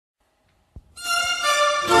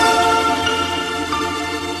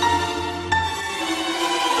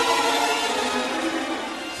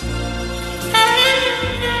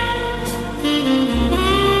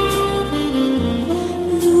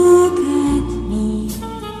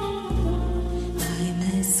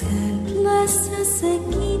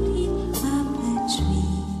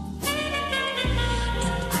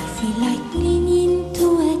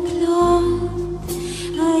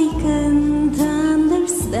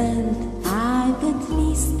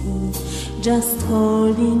just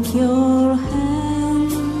holding your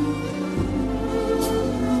hand.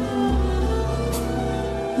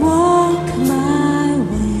 Walk my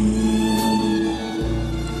way,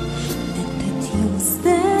 let the tunes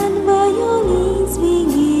and violins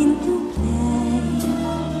begin to play.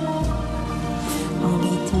 Oh,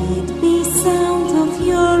 it might be sound of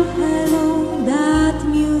your hello, that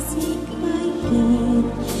music might need.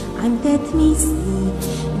 I'm that misty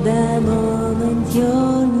the moment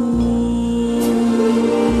you're near.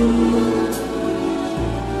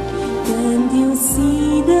 And you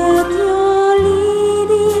see that you're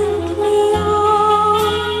leading me on,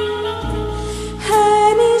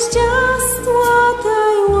 and it's just what I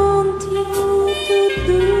want you to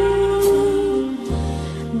do.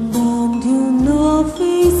 Don't you know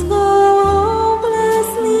things go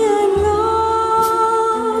hopelessly I'm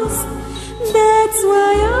lost? That's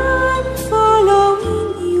why I'm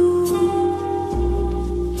following you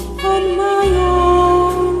on my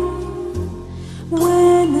own.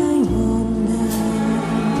 When I wander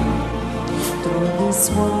through this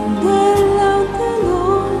wonderland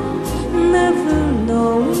alone, never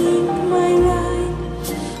knowing my right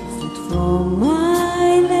foot from my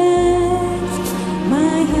left,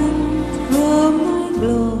 my hand from my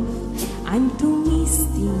glove. I'm too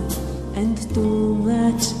misty and too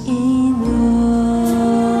much in love.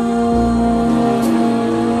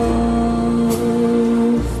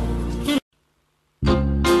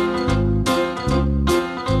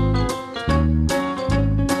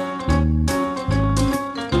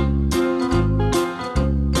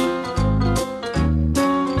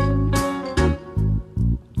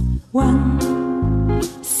 One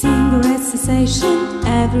single sensation,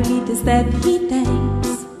 every little step he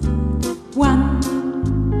takes. One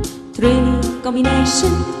thrilling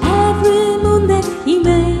combination, every move that he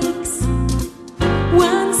makes.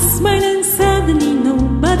 One smile and suddenly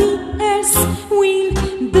nobody else will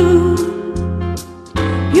do.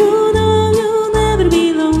 You know you'll never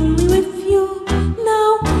be lonely with you. Now,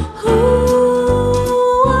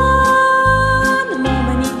 one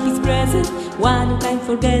moment in his presence, one who can't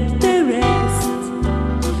forget the rest.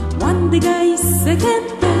 One the guy is second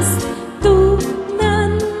best to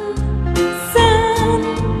none. Son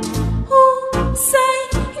who say,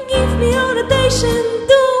 give me your attention.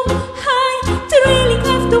 Do I really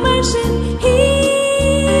have to mention he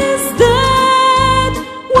is that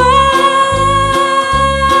one?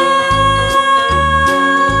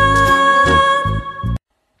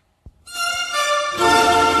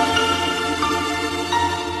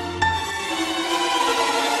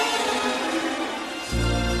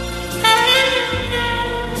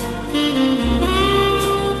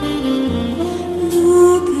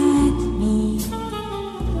 Look at me,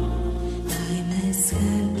 I'm as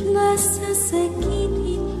helpless as a kid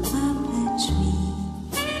up a tree,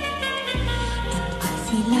 and I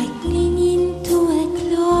feel like clinging to a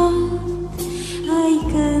cloud. I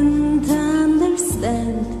can't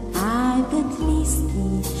understand, I get misty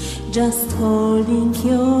just holding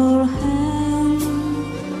your hand.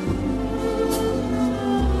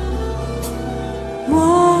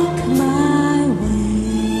 Walk my way,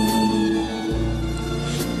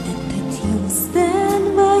 let the tunes and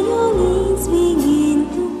violins begin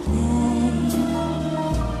to play.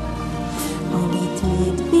 Oh, it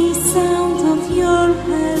might be sound of your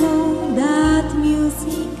hello, that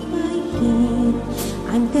music might need.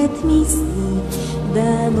 I'm that misty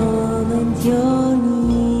the moment you're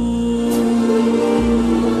near.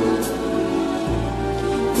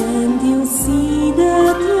 And you see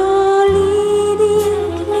that you're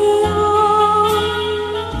leading me on,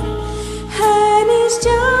 and it's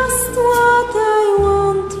just what I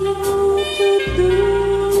want you to do.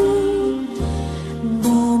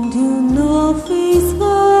 Don't you know things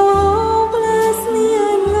go hopelessly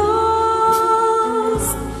I'm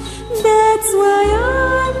lost? That's why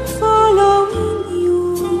I'm following you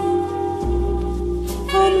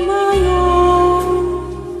on my own.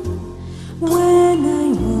 When I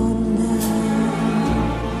wander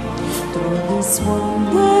through this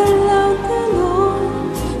wonderland alone,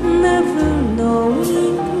 never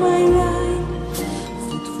knowing my right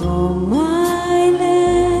foot from my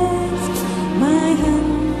left, my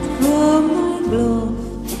hand from my glove.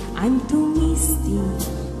 I'm too misty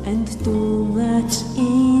and too much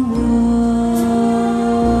in love.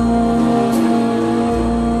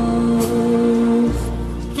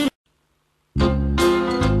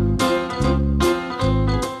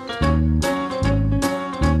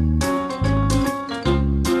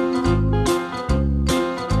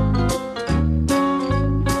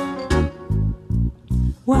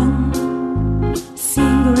 One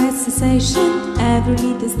single sensation, every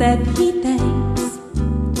little step he takes.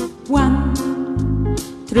 One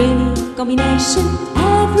thrilling combination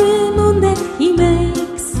every moon that he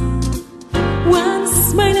makes. One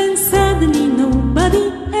smile and suddenly nobody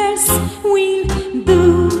else will do.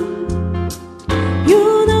 You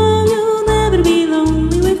know you'll never be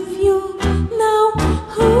lonely with you. Now,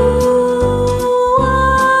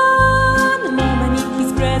 one moment in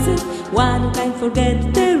his presence, one who can't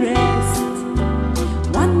forget the rest.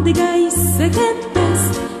 One the guy is second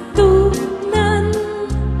best to none.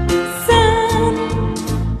 Son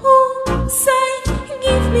who say,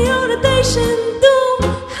 give me your attention. Do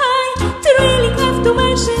I to really have to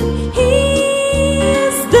mention?